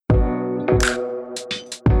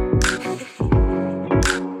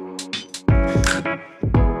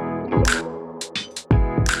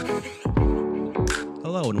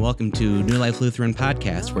welcome to New Life Lutheran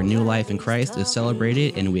Podcast, where new life in Christ is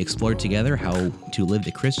celebrated and we explore together how to live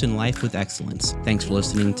the Christian life with excellence. Thanks for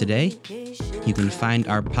listening today. You can find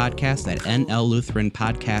our podcast at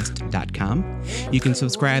nllutheranpodcast.com. You can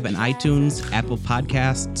subscribe on iTunes, Apple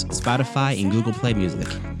Podcasts, Spotify, and Google Play Music.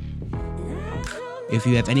 If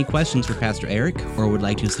you have any questions for Pastor Eric or would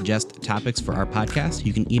like to suggest topics for our podcast,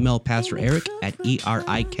 you can email Pastor Eric at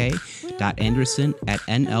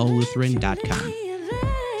erik.anderson@nllutheran.com.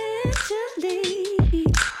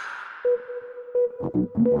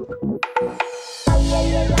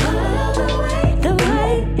 The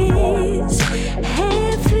way is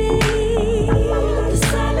heavy. The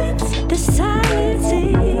silence is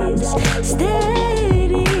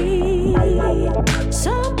steady.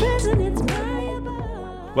 Some presidents cry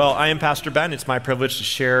about. Well, I am Pastor Ben. It's my privilege to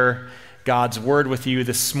share God's word with you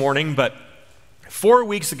this morning. But 4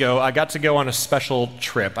 weeks ago, I got to go on a special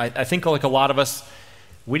trip. I think like a lot of us,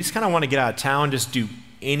 we just kind of want to get out of town, just do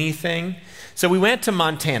anything. So we went to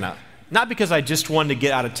Montana. Not because I just wanted to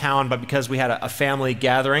get out of town, but because we had a family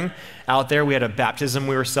gathering out there. We had a baptism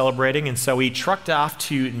we were celebrating, and so we trucked off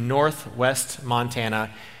to northwest Montana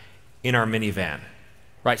in our minivan.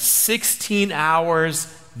 Right, 16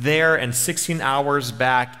 hours there and 16 hours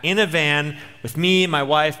back in a van with me, my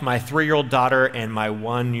wife, my 3-year-old daughter, and my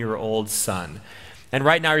 1-year-old son. And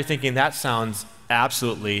right now you're thinking, that sounds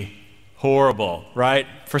absolutely horrible, right?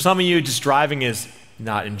 For some of you, just driving is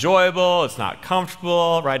not enjoyable, it's not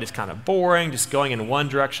comfortable, right? It's kind of boring. Just going in one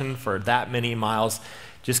direction for that many miles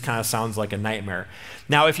just kind of sounds like a nightmare.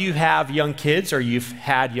 Now, if you have young kids or you've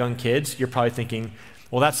had young kids, you're probably thinking,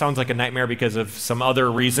 well, that sounds like a nightmare because of some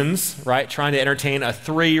other reasons, right? Trying to entertain a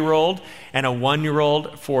 3-year-old and a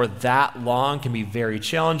 1-year-old for that long can be very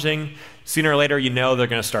challenging. Sooner or later, you know they're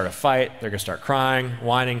going to start a fight, they're going to start crying,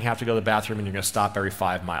 whining, have to go to the bathroom, and you're going to stop every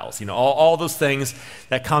 5 miles. You know, all those things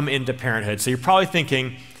that come into parenthood. So you're probably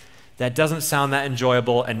thinking, that doesn't sound that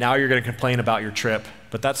enjoyable, and now you're going to complain about your trip,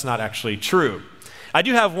 but that's not actually true. I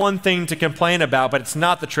do have one thing to complain about, but it's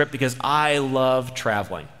not the trip because I love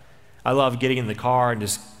traveling. I love getting in the car and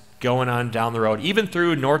just going on down the road. Even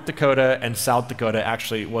through North Dakota and South Dakota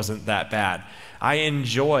actually wasn't that bad. I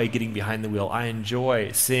enjoy getting behind the wheel. I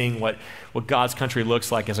enjoy seeing what God's country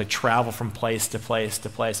looks like as I travel from place to place to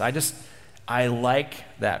place. I like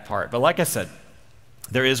that part. But like I said,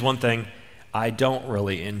 there is one thing I don't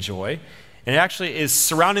really enjoy, and it actually is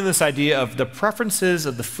surrounding this idea of the preferences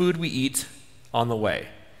of the food we eat on the way.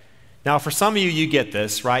 Now, for some of you, you get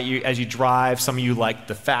this, right? As you drive, some of you like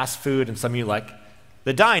the fast food, and some of you like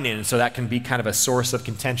the dine-in, so that can be kind of a source of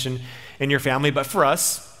contention in your family. But for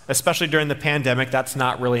us, especially during the pandemic, that's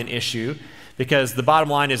not really an issue, because the bottom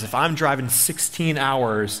line is if I'm driving 16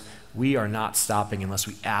 hours, we are not stopping unless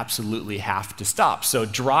we absolutely have to stop. So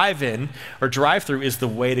drive-in or drive-through is the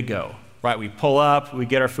way to go, right? We pull up, we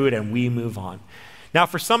get our food, and we move on. Now,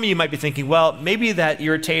 for some of you might be thinking, well, maybe that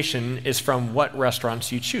irritation is from what restaurants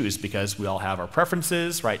you choose, because we all have our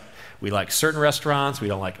preferences, right? We like certain restaurants, we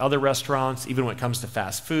don't like other restaurants, even when it comes to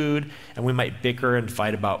fast food, and we might bicker and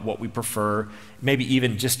fight about what we prefer, maybe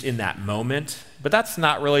even just in that moment. But that's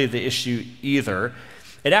not really the issue either.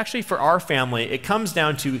 It actually, for our family, it comes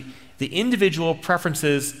down to the individual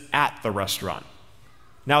preferences at the restaurant.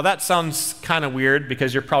 Now, that sounds kind of weird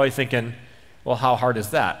because you're probably thinking, well, how hard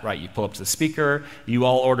is that, right? You pull up to the speaker, you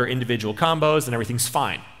all order individual combos, and everything's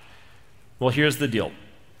fine. Well, here's the deal.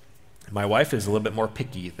 My wife is a little bit more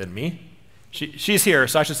picky than me. She's here,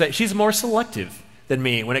 so I should say she's more selective than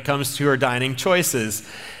me when it comes to her dining choices.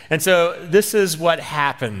 And so this is what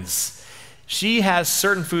happens. She has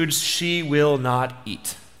certain foods she will not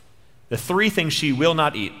eat. The 3 things she will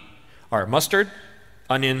not eat are mustard,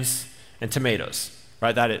 onions, and tomatoes.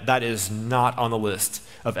 Right? That is not on the list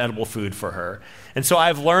of edible food for her. And so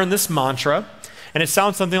I've learned this mantra, and it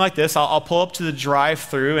sounds something like this. I'll pull up to the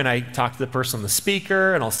drive-thru, and I talk to the person on the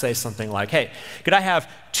speaker, and I'll say something like, hey, could I have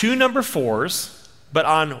 2 number 4s, but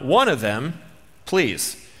on one of them,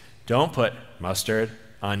 please, don't put mustard,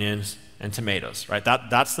 onions, and tomatoes. Right?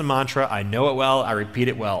 That's the mantra. I know it well. I repeat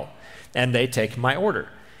it well. And they take my order.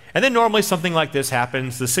 And then normally something like this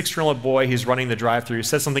happens. The 6-year-old boy who's running the drive-thru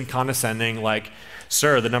says something condescending like,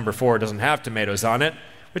 sir, the number 4 doesn't have tomatoes on it,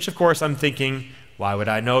 which of course I'm thinking, why would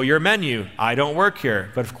I know your menu? I don't work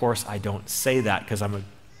here. But of course I don't say that because I'm a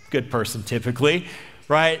good person typically,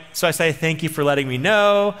 right? So I say, thank you for letting me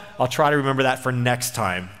know. I'll try to remember that for next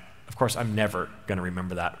time. Of course, I'm never going to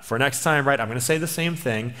remember that for next time, right? I'm going to say the same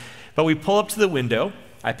thing. But we pull up to the window,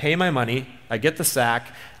 I pay my money, I get the sack,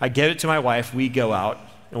 I give it to my wife, we go out,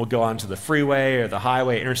 and we'll go onto the freeway or the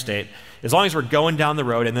highway, interstate, as long as we're going down the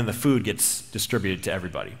road and then the food gets distributed to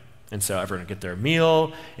everybody. And so everyone will get their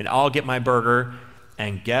meal, and I'll get my burger,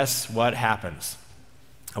 and guess what happens?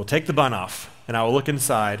 I will take the bun off, and I will look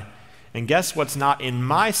inside, and guess what's not in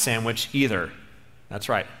my sandwich either? That's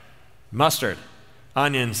right, mustard,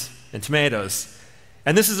 onions, and tomatoes.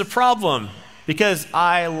 And this is a problem because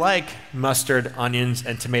I like mustard, onions,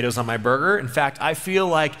 and tomatoes on my burger. In fact, I feel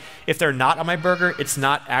like if they're not on my burger, it's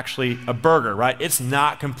not actually a burger, right? It's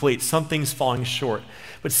not complete. Something's falling short.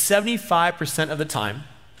 But 75% of the time,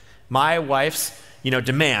 my wife's,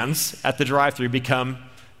 demands at the drive-thru become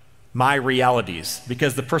my realities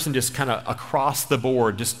because the person just kind of across the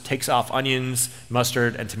board just takes off onions,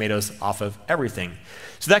 mustard, and tomatoes off of everything.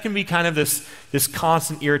 So that can be kind of this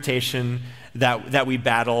constant irritation that we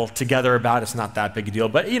battle together about. It's not that big a deal,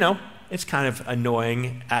 but it's kind of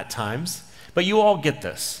annoying at times. But you all get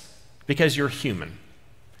this because you're human.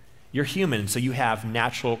 You're human, so you have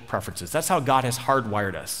natural preferences. That's how God has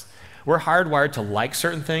hardwired us. We're hardwired to like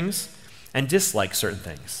certain things and dislike certain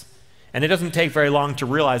things. And it doesn't take very long to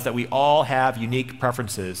realize that we all have unique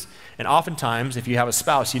preferences. And oftentimes, if you have a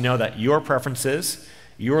spouse, you know that your preferences,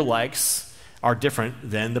 your likes, are different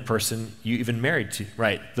than the person you even married to,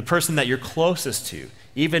 right? The person that you're closest to.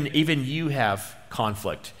 Even you have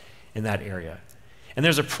conflict in that area. And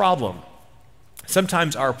there's a problem.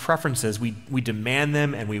 Sometimes our preferences, we demand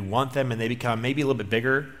them and we want them, and they become maybe a little bit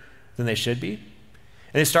bigger than they should be.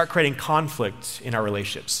 And they start creating conflict in our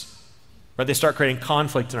relationships. Right? They start creating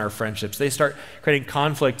conflict in our friendships. They start creating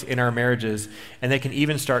conflict in our marriages, and they can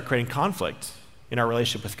even start creating conflict in our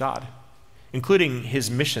relationship with God, including his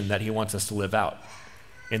mission that he wants us to live out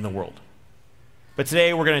in the world. But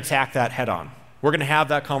today we're going to attack that head on. We're going to have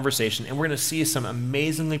that conversation, and we're going to see some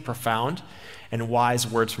amazingly profound and wise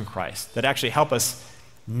words from Christ that actually help us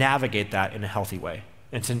navigate that in a healthy way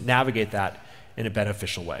and to navigate that in a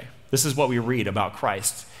beneficial way. This is what we read about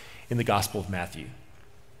Christ in the Gospel of Matthew.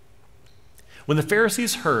 When the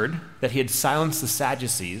Pharisees heard that he had silenced the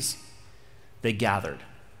Sadducees, they gathered.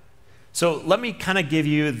 So let me kind of give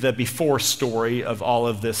you the before story of all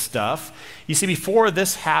of this stuff. You see, before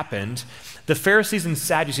this happened, the Pharisees and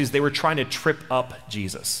Sadducees, they were trying to trip up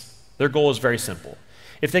Jesus. Their goal is very simple.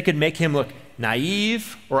 If they could make him look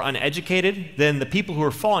naive or uneducated, then the people who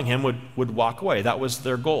were following him would walk away. That was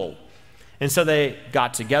their goal. And so they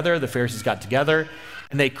got together, the Pharisees got together,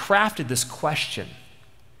 and they crafted this question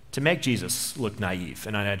to make Jesus look naive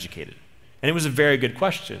and uneducated. And it was a very good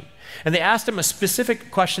question. And they asked him a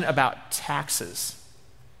specific question about taxes.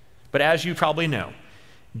 But as you probably know,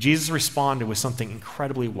 Jesus responded with something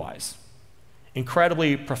incredibly wise,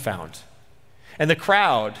 incredibly profound. And the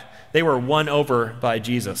crowd, they were won over by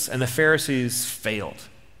Jesus, and the Pharisees failed.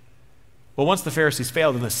 Well, once the Pharisees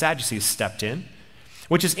failed, then the Sadducees stepped in,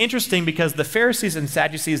 which is interesting because the Pharisees and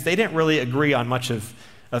Sadducees, they didn't really agree on much of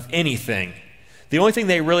anything. The only thing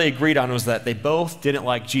they really agreed on was that they both didn't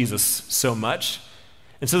like Jesus so much.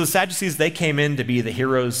 And so the Sadducees, they came in to be the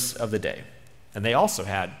heroes of the day. And they also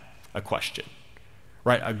had a question,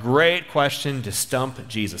 right? A great question to stump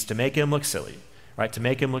Jesus, to make him look silly, right? To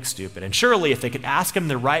make him look stupid. And surely if they could ask him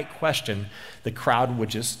the right question, the crowd would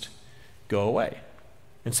just go away.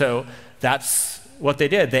 And so that's what they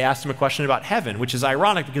did. They asked him a question about heaven, which is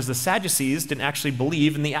ironic because the Sadducees didn't actually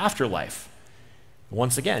believe in the afterlife.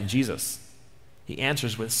 Once again, Jesus, he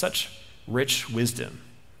answers with such rich wisdom.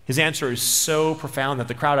 His answer is so profound that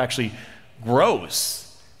the crowd actually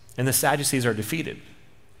grows and the Sadducees are defeated.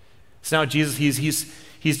 So now Jesus,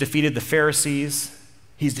 he's defeated the Pharisees.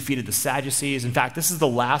 He's defeated the Sadducees. In fact, this is the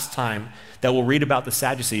last time that we'll read about the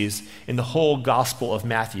Sadducees in the whole Gospel of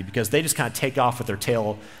Matthew because they just kind of take off with their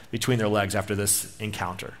tail between their legs after this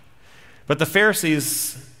encounter. But the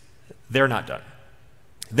Pharisees, they're not done.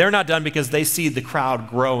 They're not done because they see the crowd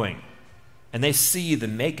growing. And they see the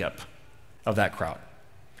makeup of that crowd.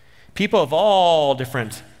 People of all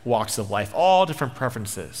different walks of life, all different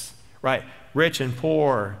preferences, right? Rich and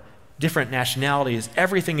poor, different nationalities,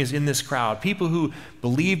 everything is in this crowd. People who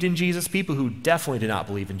believed in Jesus, people who definitely did not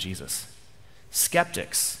believe in Jesus.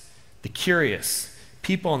 Skeptics, the curious,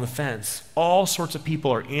 people on the fence, all sorts of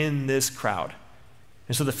people are in this crowd.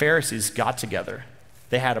 And so the Pharisees got together.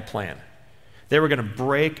 They had a plan. They were going to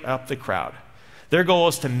break up the crowd. Their goal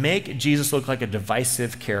is to make Jesus look like a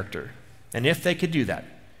divisive character. And if they could do that,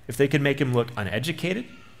 if they could make him look uneducated,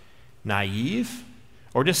 naive,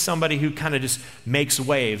 or just somebody who kind of just makes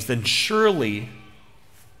waves, then surely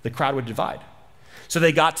the crowd would divide. So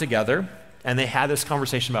they got together and they had this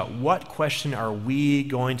conversation about what question are we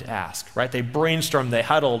going to ask, right? They brainstormed, they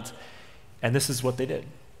huddled, and this is what they did.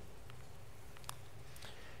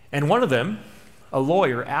 And one of them, a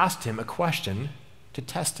lawyer, asked him a question to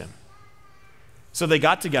test him. So they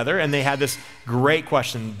got together and they had this great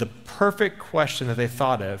question, the perfect question that they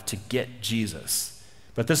thought of to get Jesus.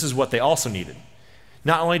 But this is what they also needed.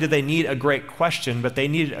 Not only did they need a great question, but they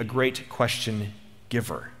needed a great question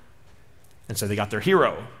giver. And so they got their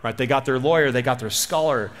hero, right? They got their lawyer, they got their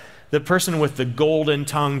scholar, the person with the golden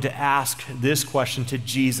tongue to ask this question to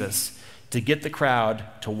Jesus, to get the crowd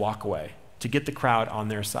to walk away, to get the crowd on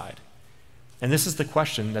their side. And this is the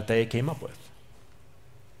question that they came up with.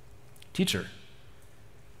 Teacher,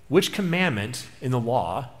 which commandment in the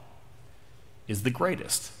law is the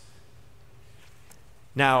greatest?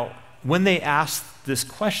 Now, when they asked this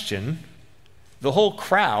question, the whole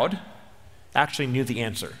crowd actually knew the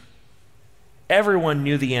answer. Everyone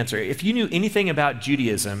knew the answer. If you knew anything about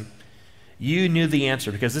Judaism, you knew the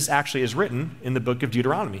answer because this actually is written in the book of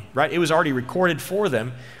Deuteronomy, right? It was already recorded for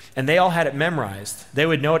them, and they all had it memorized. They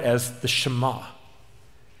would know it as the Shema.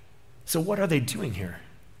 So what are they doing here?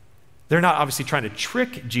 They're not obviously trying to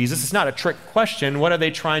trick Jesus. It's not a trick question. What are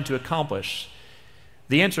they trying to accomplish?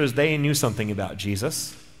 The answer is they knew something about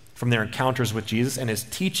Jesus from their encounters with Jesus and his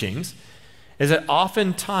teachings, is that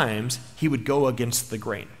oftentimes he would go against the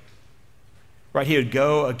grain. Right? He would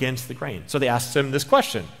go against the grain. So they asked him this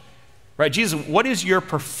question. Right? Jesus, what is your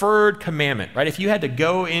preferred commandment? Right? If you had to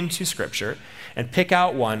go into Scripture and pick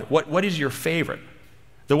out one, what is your favorite?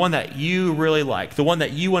 The one that you really like, the one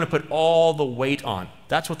that you want to put all the weight on.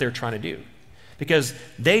 That's what they're trying to do. Because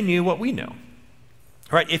they knew what we know.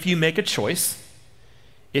 Right? If you make a choice,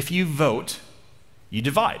 if you vote, you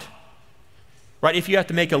divide. Right? If you have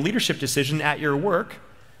to make a leadership decision at your work,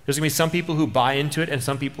 there's going to be some people who buy into it and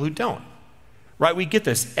some people who don't. Right? We get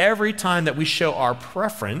this. Every time that we show our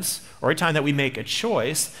preference, or every time that we make a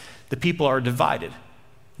choice, the people are divided.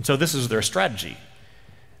 And so this is their strategy.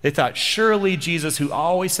 They thought, surely Jesus, who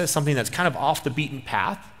always says something that's kind of off the beaten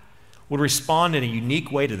path, would respond in a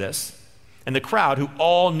unique way to this. And the crowd, who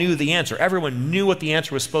all knew the answer, everyone knew what the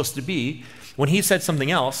answer was supposed to be, when he said something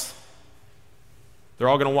else, they're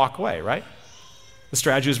all going to walk away, right? The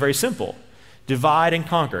strategy was very simple. Divide and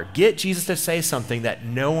conquer. Get Jesus to say something that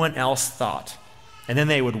no one else thought. And then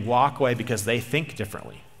they would walk away because they think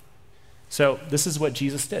differently. So this is what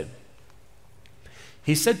Jesus did.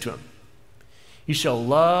 He said to him, you shall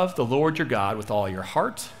love the Lord your God with all your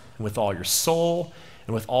heart, and with all your soul,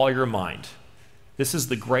 and with all your mind. This is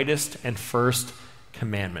the greatest and first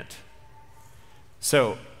commandment.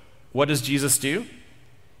 So, what does Jesus do?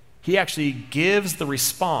 He actually gives the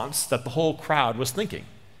response that the whole crowd was thinking.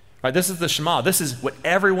 Right? This is the Shema. This is what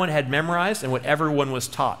everyone had memorized and what everyone was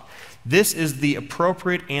taught. This is the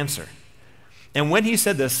appropriate answer. And when he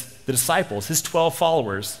said this, the disciples, his 12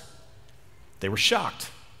 followers, they were shocked.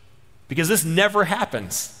 Because this never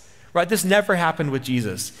happens, right? This never happened with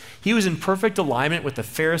Jesus. He was in perfect alignment with the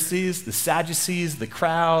Pharisees, the Sadducees, the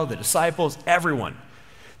crowd, the disciples, everyone.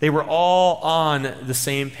 They were all on the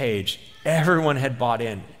same page. Everyone had bought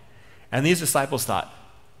in. And these disciples thought,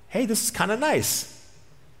 hey, this is kind of nice,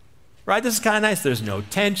 right? This is kind of nice. There's no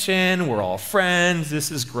tension. We're all friends.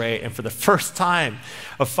 This is great. And for the first time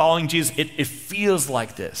of following Jesus, it feels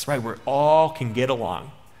like this, right? We all can get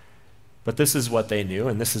along. But this is what they knew,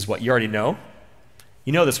 and this is what you already know.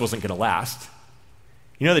 You know this wasn't going to last.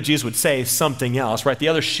 You know that Jesus would say something else, right? The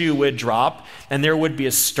other shoe would drop, and there would be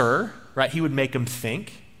a stir, right? He would make them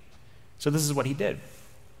think. So this is what he did.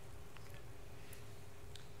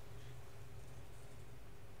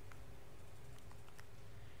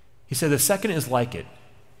 He said, the second is like it.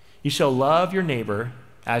 You shall love your neighbor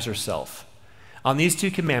as yourself. On these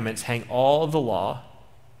two commandments hang all of the law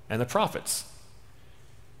and the prophets.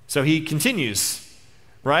 So he continues,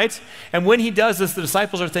 right? And when he does this, the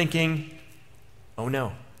disciples are thinking, oh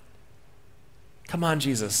no. Come on,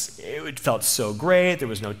 Jesus. It felt so great. There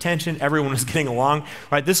was no tension. Everyone was getting along,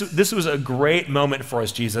 right? This was a great moment for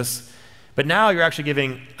us, Jesus. But now you're actually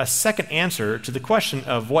giving a second answer to the question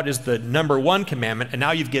of what is the number one commandment, and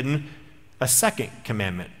now you've given a second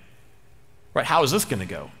commandment, right? How is this going to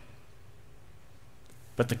go?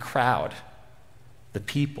 But the crowd, the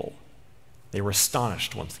people, they were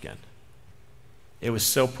astonished once again. It was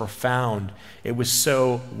so profound. It was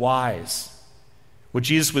so wise. What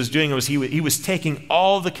Jesus was doing was he was taking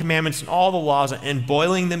all the commandments and all the laws and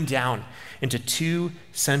boiling them down into two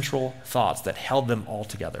central thoughts that held them all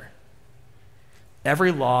together.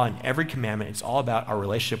 Every law and every commandment, it's all about our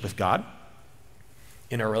relationship with God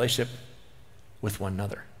and our relationship with one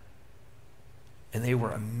another. And they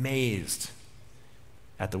were amazed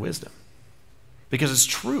at the wisdom because it's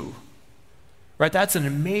true. Right? That's an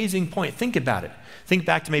amazing point. Think about it. Think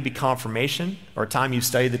back to maybe confirmation or a time you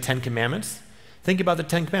studied the 10 Commandments. Think about the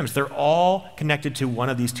 10 Commandments. They're all connected to one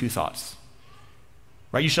of these two thoughts.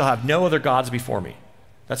 right? You shall have no other gods before me.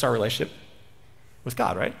 That's our relationship with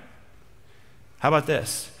God, right? How about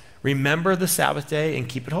this? Remember the Sabbath day and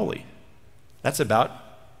keep it holy. That's about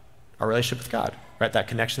our relationship with God, right? That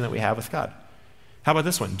connection that we have with God. How about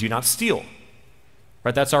this one? Do not steal,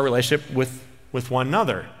 right? That's our relationship with one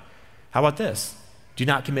another. How about this? Do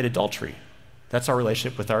not commit adultery. That's our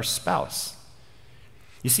relationship with our spouse.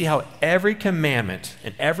 You see how every commandment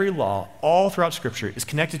and every law all throughout Scripture is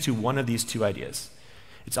connected to one of these two ideas.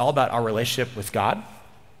 It's all about our relationship with God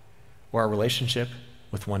or our relationship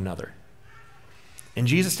with one another. And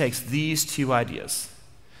Jesus takes these two ideas,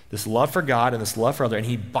 this love for God and this love for other, and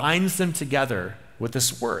he binds them together with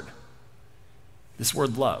this word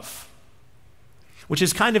love, which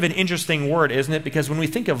is kind of an interesting word, isn't it? Because when we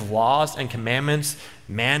think of laws and commandments,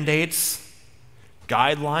 mandates,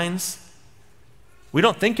 guidelines, we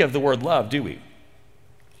don't think of the word love, do we?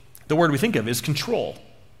 The word we think of is control,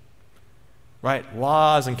 right?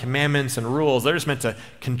 Laws and commandments and rules, they're just meant to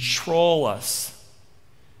control us.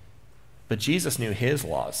 But Jesus knew his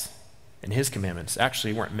laws and his commandments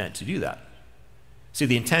actually weren't meant to do that. See,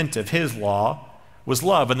 the intent of his law was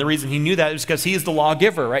love, and the reason he knew that is because he is the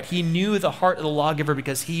lawgiver, right? He knew the heart of the lawgiver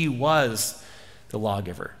because he was the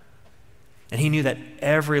lawgiver. And he knew that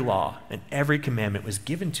every law and every commandment was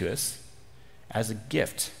given to us as a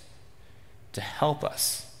gift to help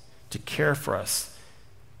us, to care for us,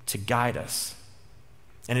 to guide us.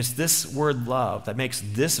 And it's this word love that makes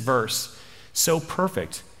this verse so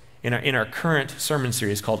perfect in our current sermon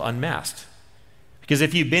series called Unmasked. Because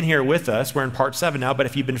if you've been here with us, we're in part 7 now, but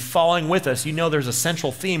if you've been following with us, you know there's a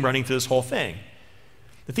central theme running through this whole thing.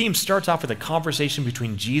 The theme starts off with a conversation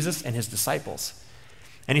between Jesus and his disciples.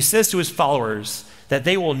 And he says to his followers that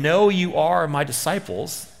they will know you are my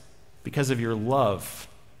disciples because of your love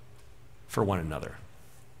for one another.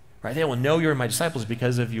 Right? They will know you're my disciples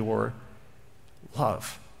because of your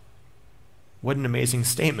love. What an amazing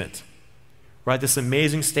statement. Right? This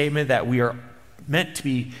amazing statement that we are meant to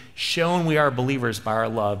be shown we are believers by our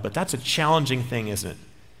love, but that's a challenging thing, isn't it?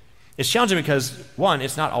 It's challenging because, one,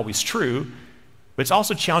 it's not always true, but it's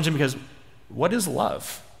also challenging because what is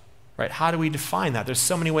love? Right? How do we define that? There's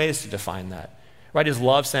so many ways to define that. Right? Is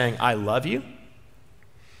love saying, I love you?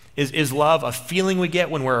 Is love a feeling we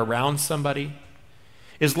get when we're around somebody?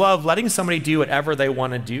 Is love letting somebody do whatever they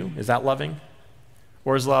want to do? Is that loving?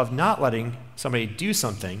 Or is love not letting somebody do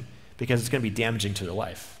something because it's going to be damaging to their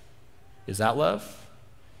life? Is that love?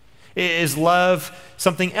 Is love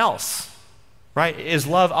something else? Right? Is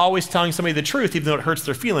love always telling somebody the truth even though it hurts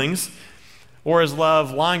their feelings? Or is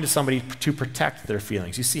love lying to somebody to protect their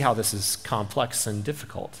feelings? You see how this is complex and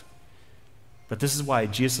difficult. But this is why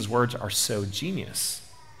Jesus' words are so genius.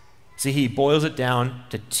 See, he boils it down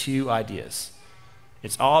to two ideas.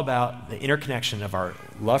 It's all about the interconnection of our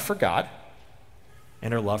love for God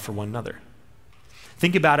and our love for one another.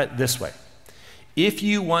 Think about it this way. If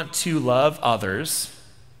you want to love others,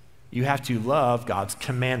 you have to love God's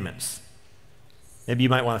commandments. Maybe you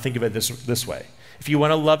might want to think of it this way. If you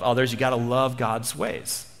want to love others, you got to love God's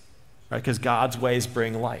ways, right? Because God's ways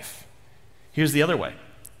bring life. Here's the other way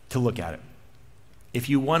to look at it. If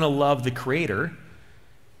you want to love the Creator,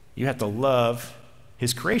 you have to love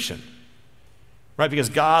his creation, right? Because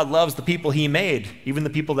God loves the people he made, even the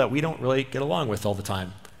people that we don't really get along with all the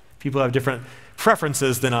time. People have different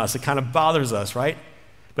preferences than us. It kind of bothers us, right?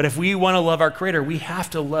 But if we want to love our Creator, we have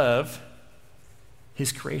to love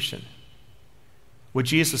his creation. What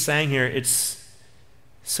Jesus is saying here, it's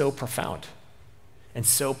so profound and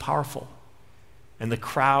so powerful. And the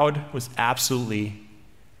crowd was absolutely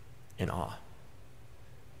in awe.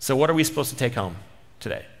 So what are we supposed to take home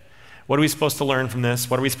today? What are we supposed to learn from this?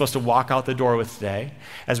 What are we supposed to walk out the door with today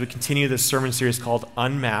as we continue this sermon series called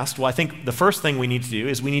Unmasked? Well, I think the first thing we need to do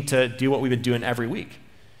is we need to do what we've been doing every week.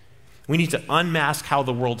 We need to unmask how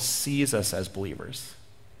the world sees us as believers.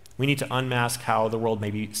 We need to unmask how the world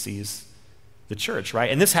maybe sees the church,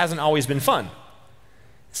 right? And this hasn't always been fun.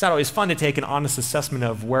 It's not always fun to take an honest assessment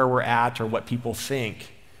of where we're at or what people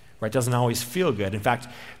think, right? It doesn't always feel good. In fact,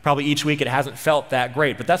 probably each week it hasn't felt that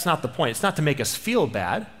great, but that's not the point. It's not to make us feel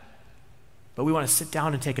bad. But we want to sit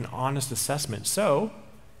down and take an honest assessment so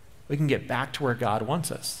we can get back to where God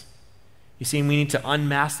wants us. You see, we need to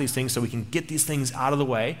unmask these things so we can get these things out of the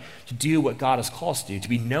way to do what God has called us to do, to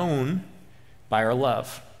be known by our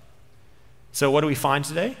love. So what do we find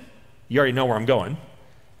today? You already know where I'm going.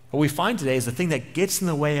 What we find today is the thing that gets in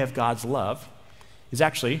the way of God's love is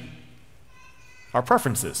actually our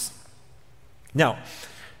preferences. Now,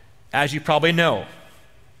 as you probably know,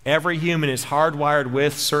 every human is hardwired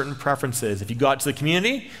with certain preferences. If you go out to the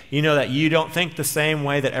community, you know that you don't think the same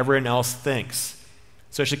way that everyone else thinks.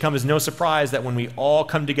 So it should come as no surprise that when we all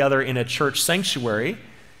come together in a church sanctuary,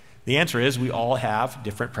 the answer is we all have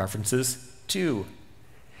different preferences too.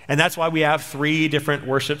 And that's why we have 3 different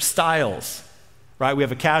worship styles, right? We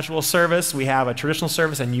have a casual service, we have a traditional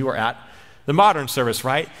service, and you are at the modern service,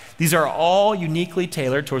 right? These are all uniquely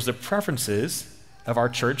tailored towards the preferences of our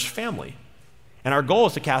church family. And our goal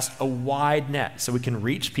is to cast a wide net so we can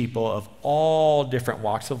reach people of all different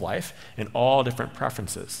walks of life and all different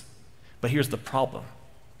preferences. But here's the problem.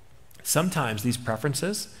 Sometimes these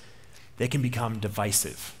preferences, they can become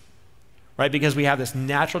divisive, right? Because we have this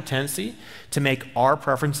natural tendency to make our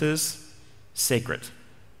preferences sacred.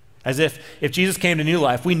 As if Jesus came to New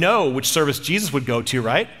Life, we know which service Jesus would go to,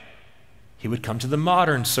 right? He would come to the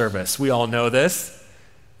modern service. We all know this.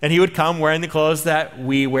 And he would come wearing the clothes that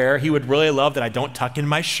we wear. He would really love that I don't tuck in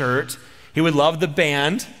my shirt. He would love the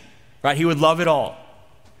band, right? He would love it all.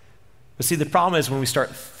 But see, the problem is when we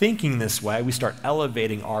start thinking this way, we start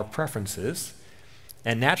elevating our preferences,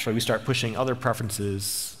 and naturally we start pushing other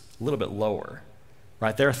preferences a little bit lower,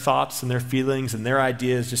 right? Their thoughts and their feelings and their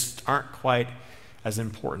ideas just aren't quite as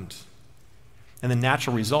important. And the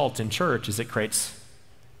natural result in church is it creates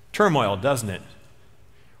turmoil, doesn't it?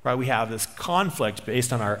 Right? We have this conflict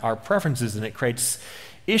based on our preferences, and it creates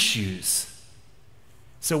issues.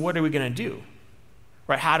 So what are we going to do?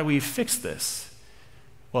 Right? How do we fix this?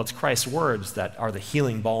 Well, it's Christ's words that are the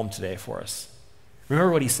healing balm today for us.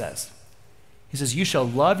 Remember what he says. He says, you shall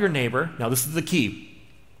love your neighbor, now this is the key,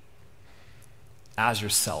 as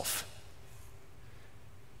yourself.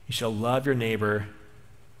 You shall love your neighbor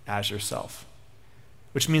as yourself.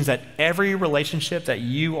 Which means that every relationship that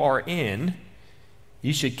you are in,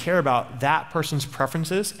 you should care about that person's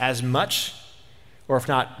preferences as much, or if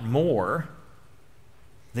not more,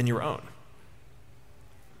 than your own.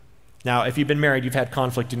 Now, if you've been married, you've had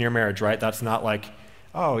conflict in your marriage, right? That's not like,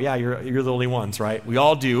 oh yeah, you're the only ones, right? We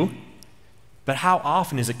all do. But how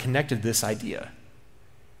often is it connected to this idea?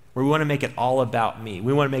 Where we want to make it all about me.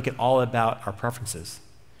 We want to make it all about our preferences.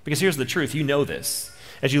 Because here's the truth, you know this.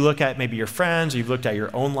 As you look at maybe your friends, or you've looked at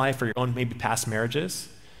your own life or your own maybe past marriages,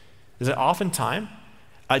 is that oftentimes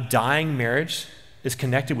a dying marriage is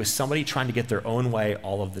connected with somebody trying to get their own way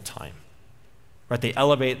all of the time. Right? They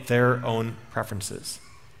elevate their own preferences.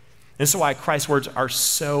 And this is why Christ's words are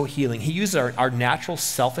so healing. He uses our natural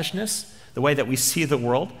selfishness, the way that we see the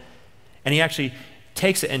world, and he actually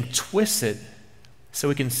takes it and twists it so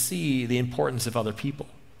we can see the importance of other people.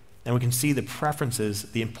 And we can see the preferences,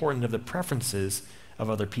 the importance of the preferences of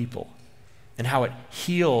other people, and how it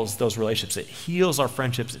heals those relationships. It heals our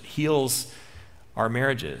friendships. It heals our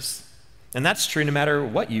marriages. And that's true no matter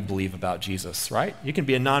what you believe about Jesus, right? You can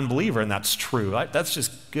be a non-believer and that's true. Right? That's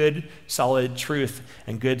just good, solid truth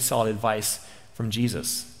and good, solid advice from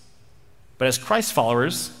Jesus. But as Christ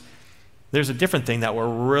followers, there's a different thing that we're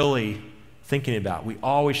really thinking about. We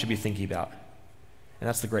always should be thinking about. And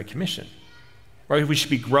that's the Great Commission. Right? We should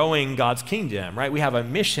be growing God's kingdom, right? We have a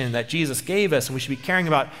mission that Jesus gave us, and we should be caring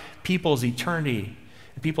about people's eternity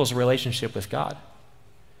and people's relationship with God.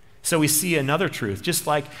 So we see another truth. Just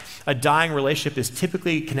like a dying relationship is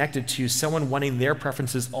typically connected to someone wanting their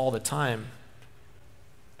preferences all the time,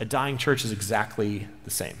 a dying church is exactly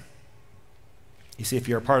the same. You see, if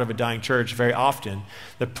you're a part of a dying church, very often,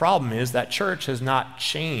 the problem is that church has not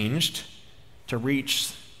changed to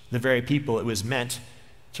reach the very people it was meant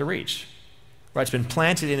to reach. Right? It's been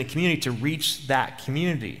planted in a community to reach that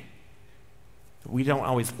community. But we don't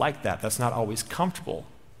always like that. That's not always comfortable.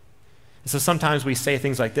 And so sometimes we say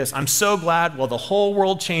things like this, I'm so glad, well, the whole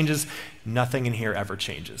world changes, nothing in here ever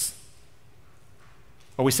changes.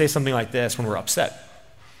 Or we say something like this when we're upset.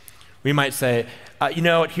 We might say, you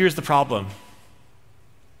know what, here's the problem.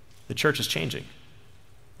 The church is changing.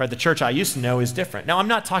 Right? The church I used to know is different. Now, I'm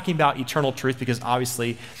not talking about eternal truth because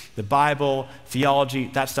obviously the Bible, theology,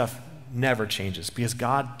 that stuff never changes because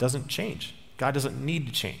God doesn't change. God doesn't need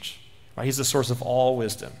to change. Right? He's the source of all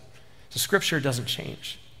wisdom. So Scripture doesn't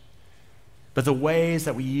change. But the ways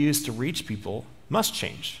that we use to reach people must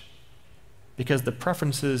change because the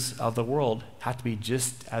preferences of the world have to be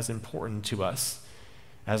just as important to us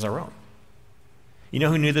as our own. You know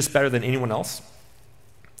who knew this better than anyone else?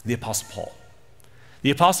 The Apostle Paul.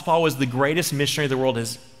 The Apostle Paul was the greatest missionary the world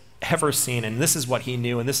has ever seen, and this is what he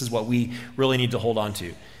knew, and this is what we really need to hold on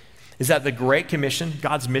to, is that the Great Commission,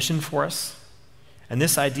 God's mission for us, and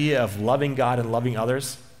this idea of loving God and loving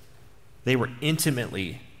others, they were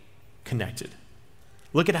intimately connected.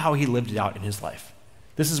 Look at how he lived it out in his life.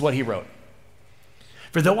 This is what he wrote.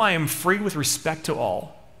 For though I am free with respect to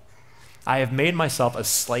all, I have made myself a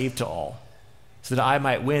slave to all, so that I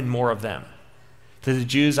might win more of them. To the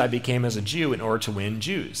Jews I became as a Jew in order to win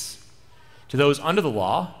Jews. To those under the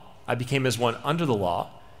law, I became as one under the law,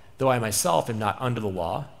 though I myself am not under the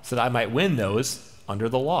law, so that I might win those under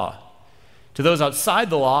the law. To those outside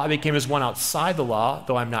the law, I became as one outside the law,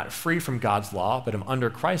 though I'm not free from God's law, but am under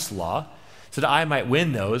Christ's law, so that I might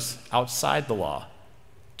win those outside the law.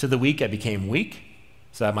 To the weak, I became weak,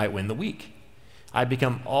 so that I might win the weak. I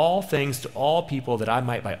become all things to all people, that I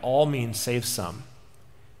might by all means save some.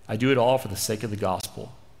 I do it all for the sake of the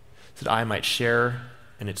gospel, so that I might share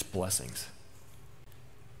in its blessings.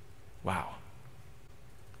 Wow.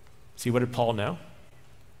 See, what did Paul know?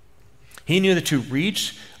 He knew that to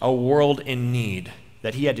reach a world in need,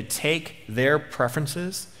 that he had to take their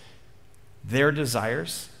preferences, their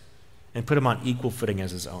desires, and put them on equal footing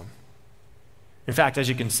as his own. In fact, as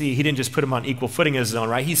you can see, he didn't just put them on equal footing as his own,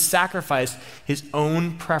 right? He sacrificed his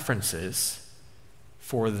own preferences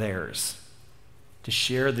for theirs to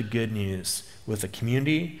share the good news with a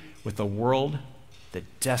community, with a world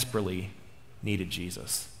that desperately needed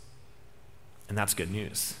Jesus. And that's good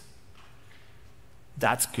news.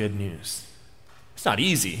 That's good news. It's not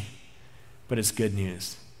easy, but it's good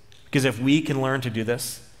news. Because if we can learn to do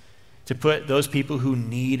this, to put those people who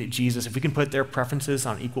need Jesus, if we can put their preferences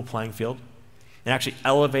on equal playing field and actually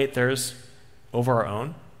elevate theirs over our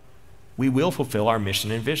own, we will fulfill our mission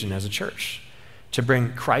and vision as a church to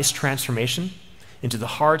bring Christ's transformation into the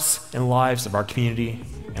hearts and lives of our community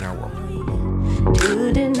and our world.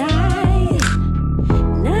 To deny,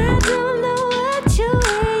 and I don't know what you're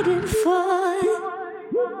waiting for.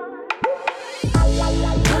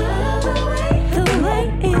 The way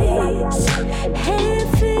is